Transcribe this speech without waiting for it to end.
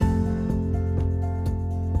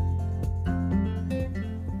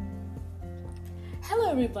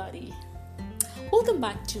everybody. Welcome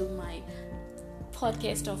back to my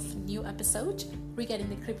podcast of new episode regarding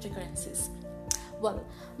the cryptocurrencies. Well,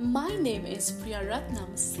 my name is Priya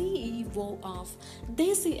Ratnam, CEO of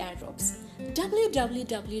Desi Airdrops.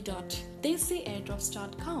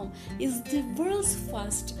 www.desiairdrops.com is the world's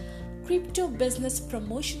first crypto business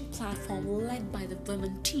promotion platform led by the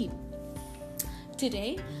women team.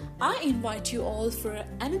 Today, I invite you all for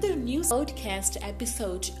another new podcast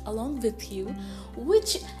episode along with you,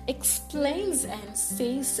 which explains and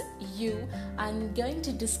says I'm going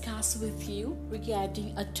to discuss with you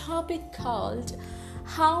regarding a topic called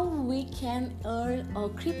how we can earn a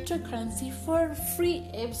cryptocurrency for free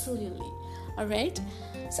absolutely. Alright,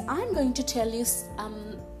 so I'm going to tell you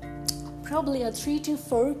probably 3 to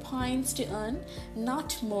 4 points to earn,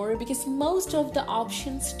 not more, because most of the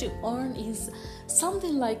options to earn is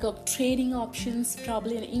something like a trading options,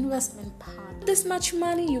 probably an investment part. This much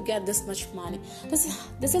money, you get this much money.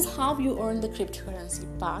 This is how you earn the cryptocurrency.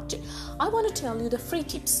 But I want to tell you the free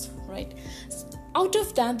tips, right? Out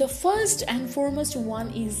of that, the first and foremost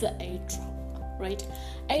one is the airdrop, right?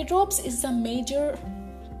 Airdrops is the major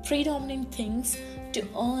predominant things to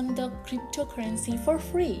earn the cryptocurrency for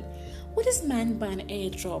free. What is meant by an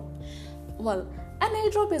airdrop? Well, an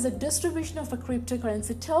airdrop is a distribution of a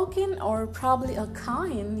cryptocurrency token or probably a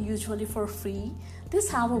coin, usually for free. These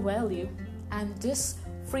have a value, and these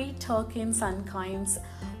free tokens and coins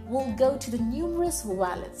will go to the numerous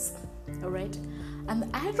wallets. Alright? And the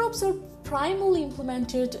airdrops are primarily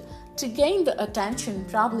implemented to gain the attention,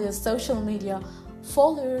 probably of social media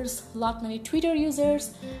followers, many Twitter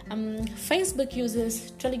users, Facebook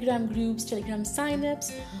users, Telegram groups, Telegram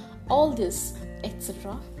signups, all this,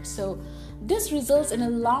 etc. So this results in a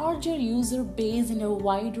larger user base and a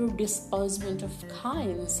wider disbursement of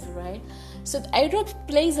coins, right? So the airdrop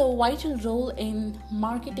plays a vital role in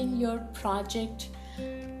marketing your project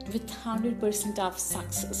with 100% of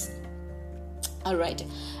success. Alright,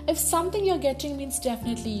 if something you're getting means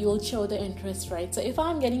definitely you'll show the interest, right? So if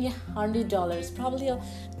I'm getting $100, probably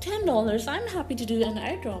 $10, I'm happy to do an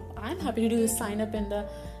airdrop. I'm happy to do a sign up in the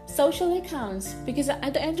social accounts, because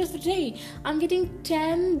at the end of the day, I'm getting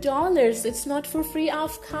 $10. It's not for free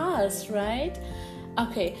of cost, right?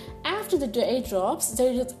 Okay, after the airdrops,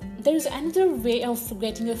 there's another way of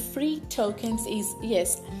getting a free tokens is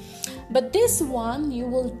yes, but this one you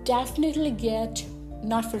will definitely get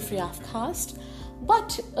not for free of cost,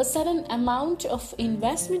 but a certain amount of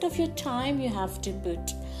investment of your time you have to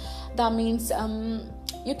put. That means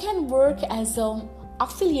you can work as an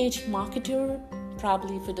affiliate marketer,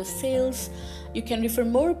 probably for the sales. You can refer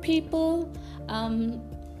more people,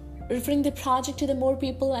 referring the project to the more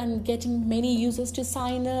people and getting many users to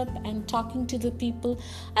sign up and talking to the people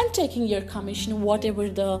and taking your commission, whatever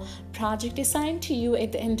the project is assigned to you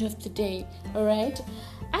at the end of the day. All right.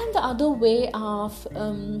 And the other way of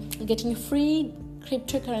getting free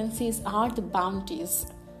cryptocurrencies are the bounties,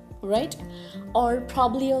 right? Or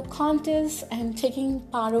probably a contest and taking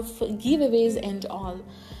part of giveaways and all.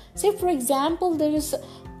 Say, for example, there is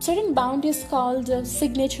certain bounties called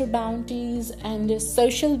signature bounties and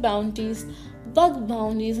social bounties, bug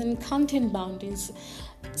bounties, and content bounties.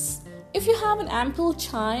 If you have an ample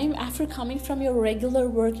time after coming from your regular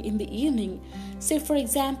work in the evening, say for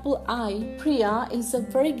example, Priya, is a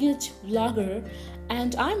very good blogger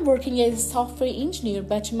and I'm working as a software engineer,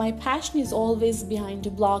 but my passion is always behind the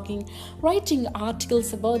blogging, writing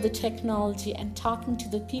articles about the technology and talking to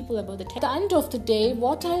the people about the tech. At the end of the day,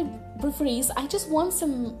 what I prefer is I just want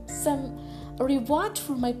some reward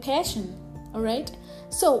for my passion. Alright,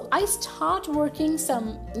 so I start giving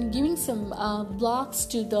some blogs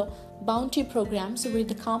to the bounty programs where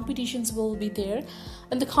the competitions will be there,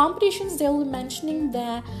 and the competitions they will be mentioning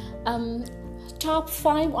the top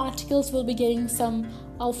 5 articles will be getting some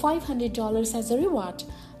 $500 as a reward.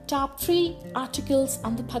 Top 3 articles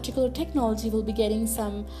on the particular technology will be getting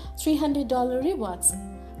some $300 rewards.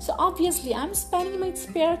 So obviously I'm spending my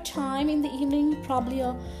spare time in the evening, probably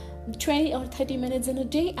 20 or 30 minutes in a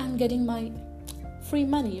day, I'm getting my free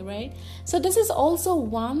money, right? So this is also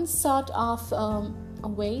one sort of a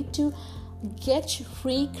way to get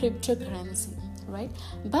free cryptocurrency, right?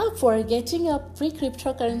 But for getting a free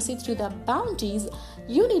cryptocurrency through the bounties,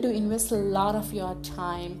 you need to invest a lot of your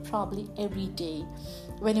time, probably every day,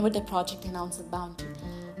 whenever the project announces a bounty.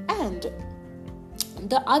 And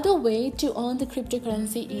the other way to earn the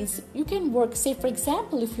cryptocurrency is you can work, say for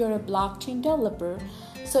example, if you're a blockchain developer,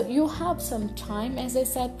 so you have some time, as I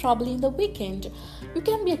said, probably in the weekend, you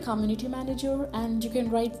can be a community manager and you can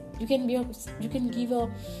give a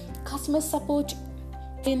customer support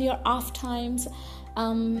in your off times,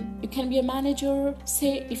 You can be a manager.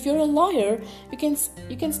 Say if you're a lawyer, you can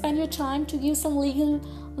spend your time to give some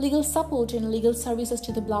legal support and legal services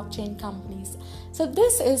to the blockchain companies. So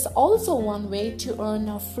this is also one way to earn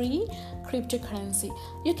a free cryptocurrency.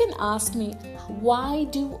 You can ask me, why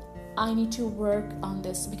do I need to work on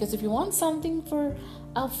this? Because if you want something for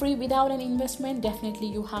free without an investment, definitely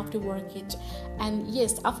you have to work it. And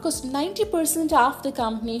yes, of course, 90% of the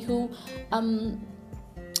company who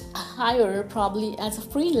hire probably as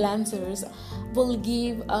freelancers will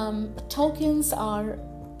give tokens or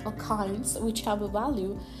coins which have a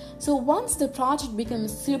value. So once the project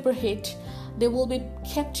becomes super hit, they will be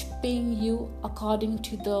kept paying you according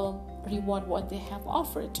to the reward what they have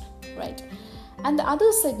offered, right? And the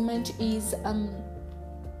other segment is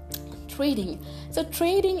trading. So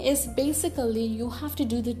trading is basically you have to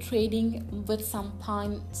do the trading with some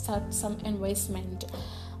investment.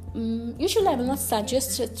 Usually I will not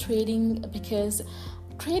suggest trading because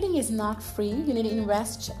trading is not free. You need to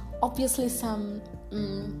invest obviously some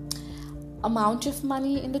amount of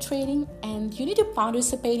money in the trading, and you need to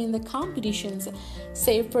participate in the competitions.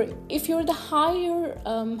 Say for if you're the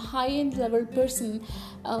high-end level person,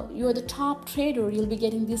 you're the top trader, you'll be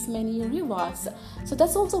getting this many rewards. So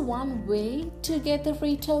that's also one way to get the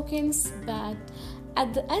free tokens, but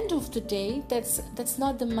at the end of the day, that's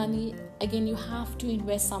not the money. Again, you have to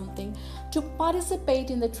invest something to participate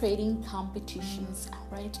in the trading competitions,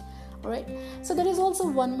 right? All right. So there is also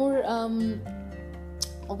one more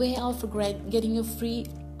way of getting a free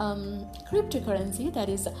cryptocurrency, that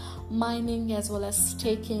is mining as well as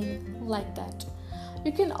staking, like that.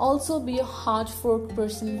 You can also be a hard fork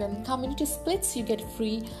person. When community splits, you get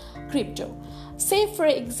free crypto. Say for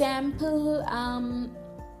example,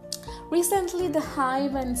 recently the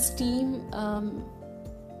Hive and Steam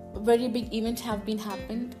very big event have been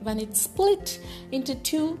happened. When it split into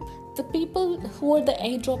two, the people who are the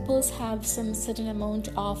airdroppers have some certain amount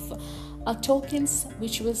of tokens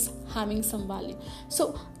which was having some value.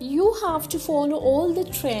 So you have to follow all the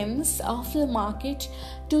trends of the market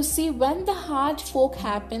to see when the hard fork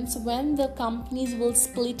happens, when the companies will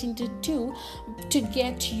split into two to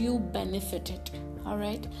get you benefited. All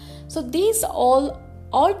right. So these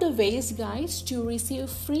all the ways, guys, to receive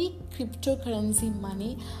free cryptocurrency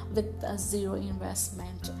money with zero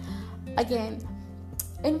investment. Again,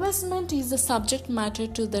 investment is the subject matter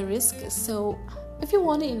to the risk. So if you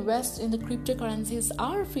want to invest in the cryptocurrencies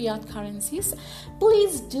or fiat currencies,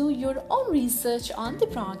 please do your own research on the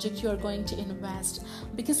project you are going to invest,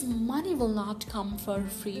 because money will not come for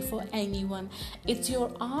free for anyone. It's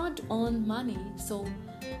your hard-earned money, so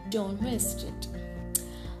don't waste it.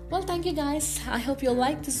 Well, thank you guys. I hope you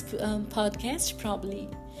like this podcast probably.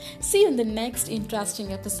 See you in the next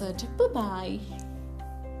interesting episode. Bye-bye.